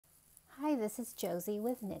this is Josie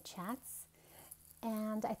with KnitChats,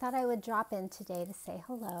 and I thought I would drop in today to say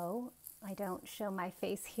hello. I don't show my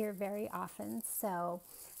face here very often, so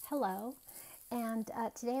hello. And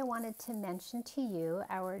today I wanted to mention to you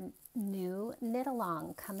our new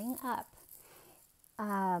knit-along coming up.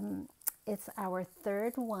 It's our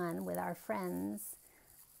third one with our friends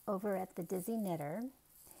over at the Dizzy Knitter,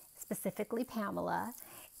 specifically Pamela.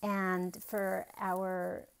 And for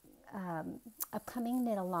our upcoming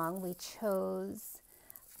knit-along, we chose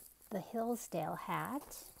the Hillsdale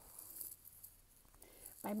Hat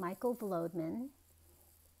by Michael Vloedman,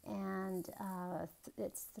 and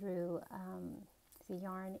it's through, the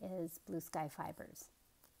yarn is Blue Sky Fibers.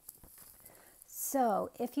 So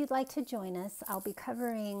if you'd like to join us, I'll be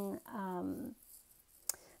covering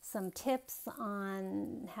some tips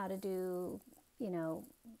on how to do,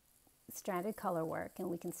 stranded color work, and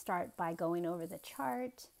we can start by going over the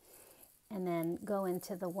chart and then go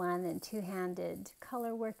into the one and two-handed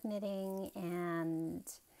color work knitting, and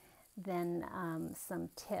then some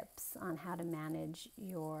tips on how to manage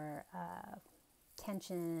your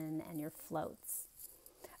tension and your floats.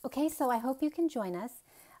 Okay, so I hope you can join us.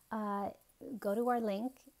 Go to our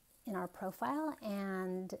link in our profile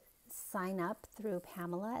and sign up through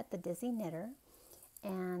Pamela at the Dizzy Knitter,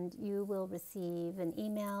 and you will receive an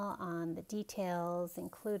email on the details,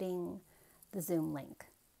 including the Zoom link.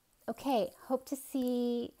 Okay, hope to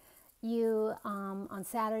see you on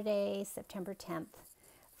Saturday, September 10th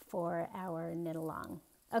for our knit along.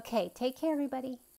 Okay, take care, everybody.